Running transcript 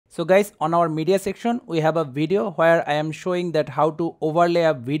So guys, on our media section, we have a video where I am showing that how to overlay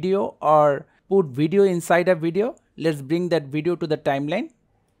a video or put video inside a video. Let's bring that video to the timeline.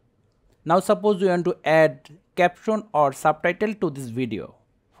 Now suppose we want to add caption or subtitle to this video.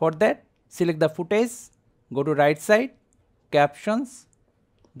 For that, select the footage, go to right side, captions,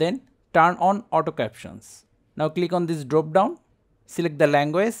 then turn on auto captions. Now click on this drop down, select the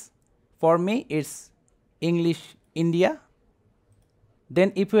language. For me, it's English India.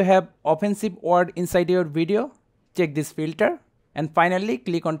 Then if you have offensive word inside your video, check this filter and finally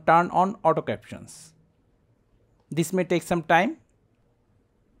click on turn on auto captions. This may take some time.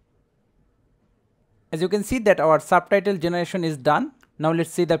 As you can see that our subtitle generation is done. Now let's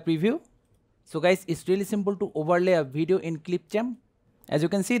see the preview. So guys, it's really simple to overlay a video in Clipchamp. As you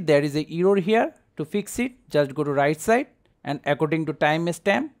can see, there is an error here. To fix it, just go to right side and according to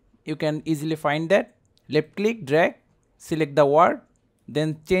timestamp, you can easily find that. Left click, drag, select the word,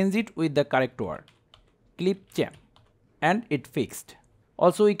 then change it with the correct word, Clipchamp, and it fixed.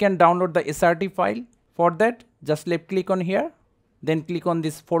 Also, we can download the SRT file. For that, just left click on here, then click on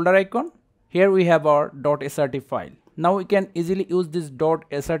this folder icon. Here we have our .srt file. Now we can easily use this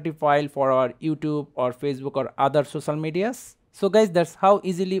 .srt file for our YouTube or Facebook or other social medias. So guys, that's how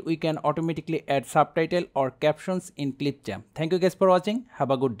easily we can automatically add subtitle or captions in Clipchamp. Thank you guys for watching.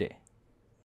 Have a good day.